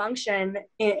and function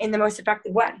in the most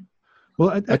effective way?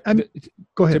 Well,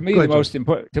 go ahead. To me,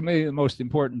 the most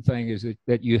important thing is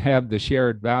that you have the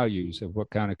shared values of what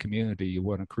kind of community you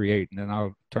want to create. And then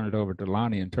I'll turn it over to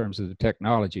Lonnie in terms of the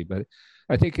technology. But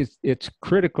I think it's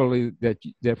critical that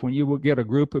when you will get a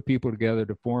group of people together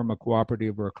to form a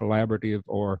cooperative or a collaborative,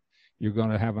 or you're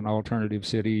going to have an alternative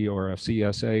city or a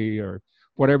CSA or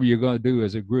whatever you're going to do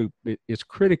as a group, it's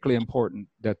critically important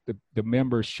that the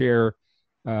members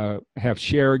have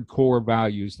shared core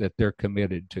values that they're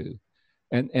committed to.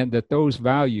 And that those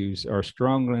values are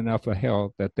strong enough of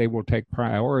health that they will take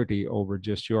priority over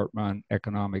just short-run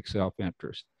economic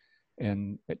self-interest.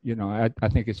 And, I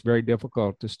think it's very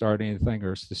difficult to start anything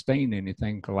or sustain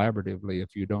anything collaboratively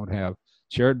if you don't have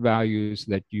shared values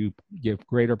that you give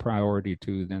greater priority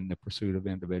to than the pursuit of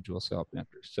individual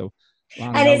self-interest. So,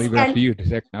 Lonnie, I'll leave it up to you to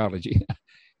technology.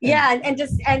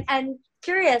 and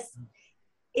curious,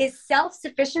 is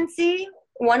self-sufficiency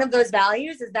one of those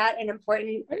values? Is that an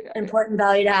important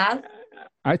value to have?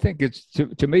 I think it's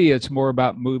to me, it's more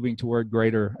about moving toward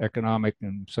greater economic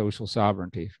and social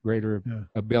sovereignty, greater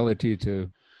ability to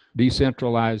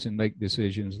decentralize and make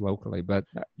decisions locally. But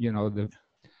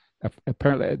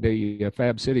apparently the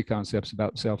Fab City concept's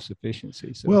about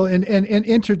self-sufficiency. So. Well, and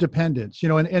interdependence,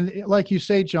 and like you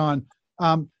say, John,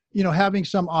 having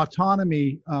some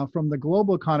autonomy from the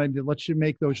global economy that lets you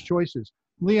make those choices.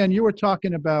 Leanne, you were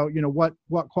talking about,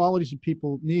 what qualities that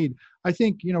people need. I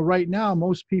think, right now,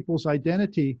 most people's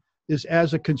identity is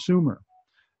as a consumer.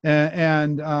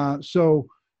 So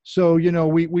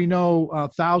we know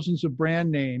thousands of brand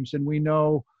names, and we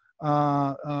know,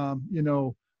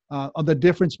 the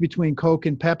difference between Coke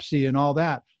and Pepsi and all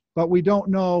that. But we don't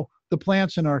know the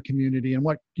plants in our community and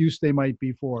what use they might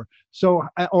be for. So,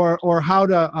 or how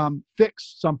to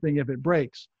fix something if it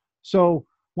breaks. So,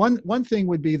 one thing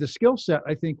would be the skill set,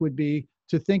 I think, would be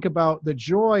to think about the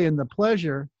joy and the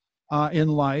pleasure in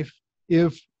life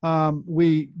if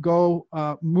we go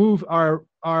move our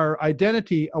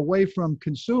identity away from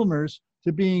consumers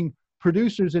to being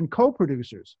producers and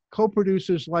co-producers.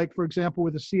 Co-producers, like, for example,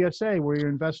 with a CSA, where you're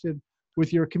invested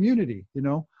with your community,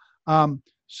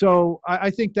 So I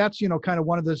think that's, kind of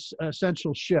one of the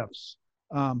essential shifts.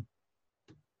 Go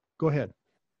ahead.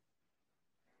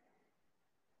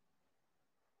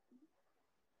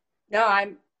 No,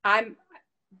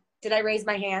 did I raise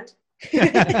my hand?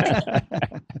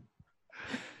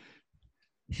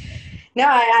 No,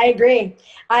 I agree.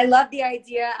 I love the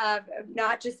idea of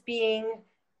not just being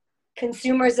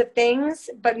consumers of things,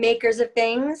 but makers of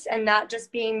things, and not just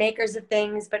being makers of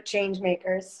things, but change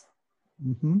makers.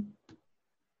 Mm-hmm.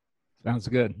 Sounds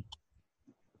good.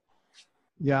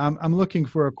 Yeah, I'm looking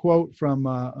for a quote from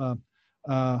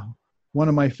one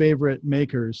of my favorite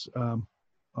makers.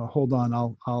 Hold on,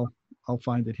 I'll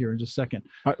find it here in just a second.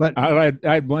 But I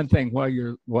had one thing while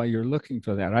you're looking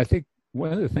for that. I think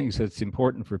one of the things that's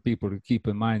important for people to keep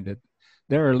in mind that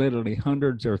there are literally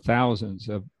hundreds or thousands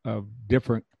of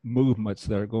different movements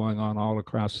that are going on all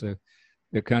across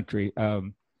the country.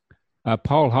 Paul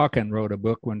Hawken wrote a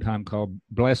book one time called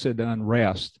Blessed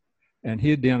Unrest, and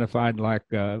he identified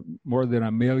more than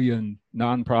 1 million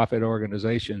nonprofit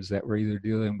organizations that were either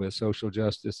dealing with social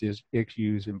justice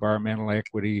issues, environmental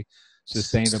equity,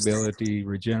 sustainability,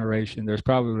 regeneration. There's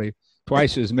probably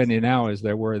twice as many now as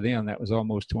there were then. That was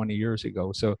almost 20 years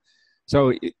ago. So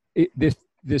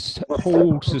this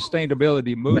whole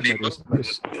sustainability movement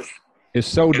is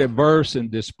so diverse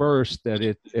and dispersed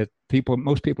that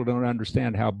most people don't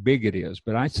understand how big it is.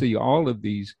 But I see all of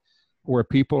these where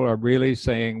people are really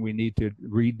saying we need to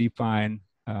redefine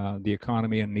the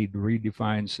economy and need to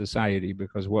redefine society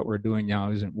because what we're doing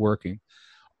now isn't working.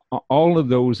 All of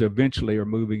those eventually are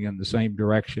moving in the same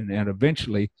direction, and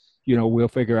eventually, we'll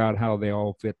figure out how they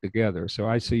all fit together. So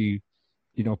I see,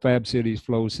 fab cities,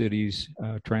 flow cities,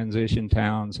 transition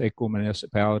towns,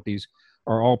 eco-municipalities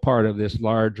are all part of this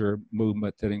larger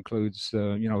movement that includes,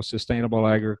 sustainable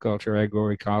agriculture,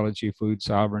 agroecology, food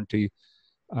sovereignty,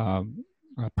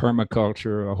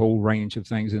 permaculture, a whole range of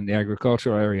things in the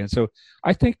agricultural area. And so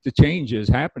I think the change is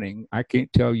happening. I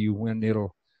can't tell you when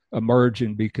it'll emerge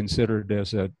and be considered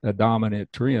as a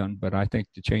dominant trend, but I think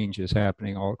the change is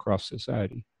happening all across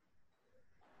society.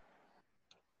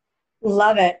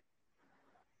 Love it.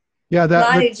 Yeah,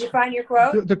 Lonnie, did you find your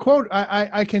quote? The quote,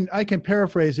 I can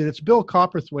paraphrase it. It's Bill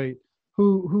Copperthwaite,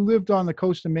 who lived on the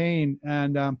coast of Maine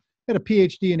and had a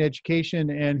PhD in education,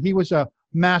 and he was a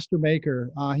master maker.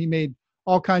 He made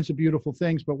all kinds of beautiful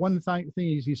things, but one thing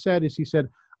he said,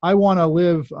 I want to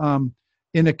live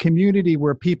in a community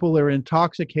where people are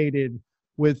intoxicated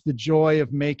with the joy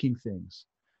of making things.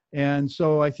 And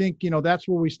so I think, that's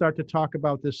where we start to talk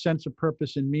about this sense of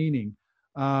purpose and meaning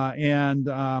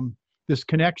and this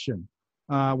connection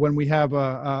when we have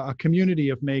a community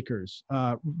of makers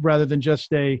rather than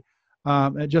just an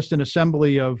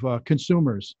assembly of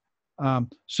consumers. I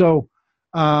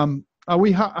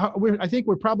think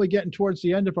we're probably getting towards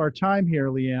the end of our time here,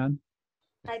 Leanne.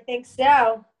 I think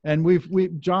so.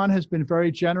 And John has been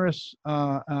very generous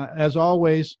as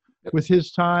always with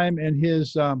his time and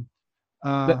his.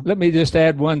 Let me just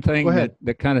add one thing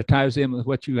that kind of ties in with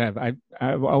what you have. I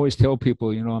always tell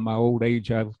people, in my old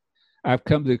age, I've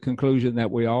come to the conclusion that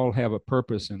we all have a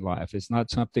purpose in life. It's not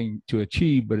something to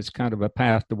achieve, but it's kind of a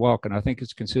path to walk. And I think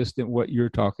it's consistent with what you're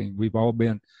talking. We've all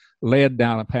been led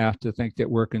down a path to think that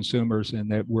we're consumers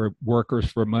and that we're workers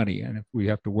for money. And if we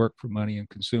have to work for money and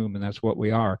consume, and that's what we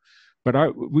are.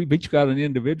 But we've each got an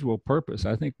individual purpose.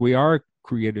 I think we are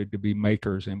created to be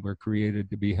makers, and we're created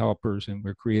to be helpers, and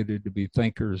we're created to be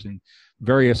thinkers and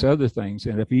various other things.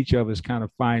 And if each of us kind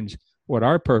of finds what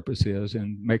our purpose is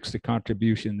and makes the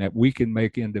contribution that we can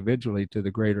make individually to the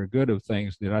greater good of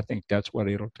things, then I think that's what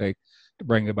it'll take to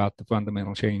bring about the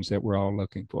fundamental change that we're all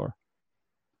looking for.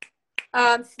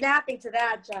 Snapping to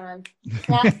that, John.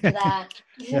 Snaps to that.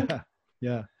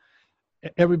 Yeah.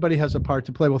 Everybody has a part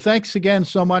to play. Well, thanks again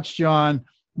so much, John.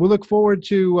 We look forward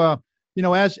to,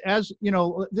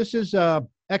 this is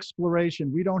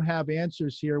exploration. We don't have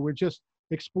answers here. We're just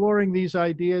exploring these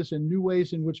ideas and new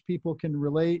ways in which people can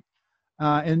relate,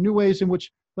 and new ways in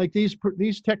which, like,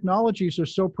 these technologies are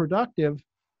so productive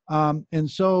and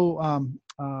so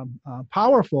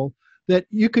powerful that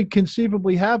you could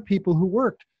conceivably have people who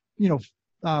worked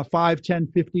 5, 10,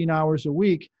 15 hours a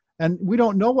week. And we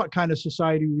don't know what kind of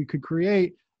society we could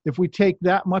create if we take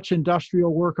that much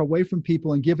industrial work away from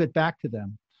people and give it back to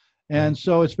them. And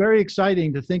so it's very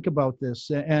exciting to think about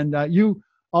this. And you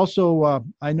also,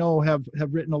 I know, have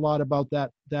written a lot about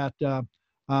that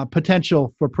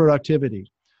potential for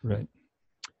productivity. Right.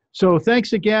 So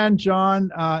thanks again,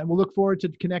 John. We'll look forward to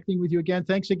connecting with you again.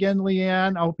 Thanks again,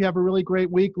 Leanne. I hope you have a really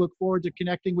great week. Look forward to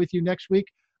connecting with you next week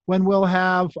when we'll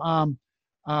have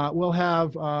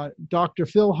Dr.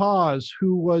 Phil Hawes,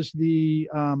 who was the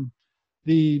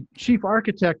chief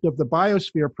architect of the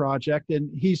Biosphere Project, and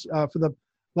he's for the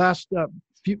last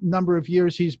number of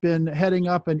years he's been heading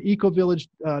up an eco-village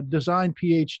design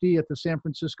PhD at the San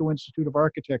Francisco Institute of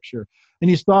Architecture, and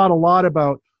he's thought a lot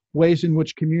about ways in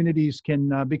which communities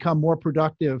can become more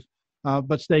productive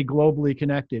but stay globally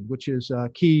connected, which is a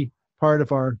key part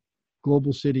of our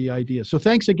global city idea. So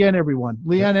thanks again, everyone.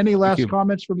 Leanne, any last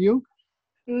comments from you?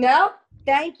 No,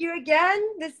 thank you again.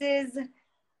 This is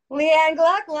Leanne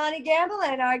Gluck, Lonnie Gamble,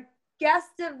 and our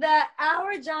guest of the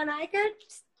hour, John Ikerd,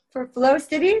 for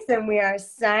Flocities, and we are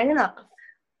signing off.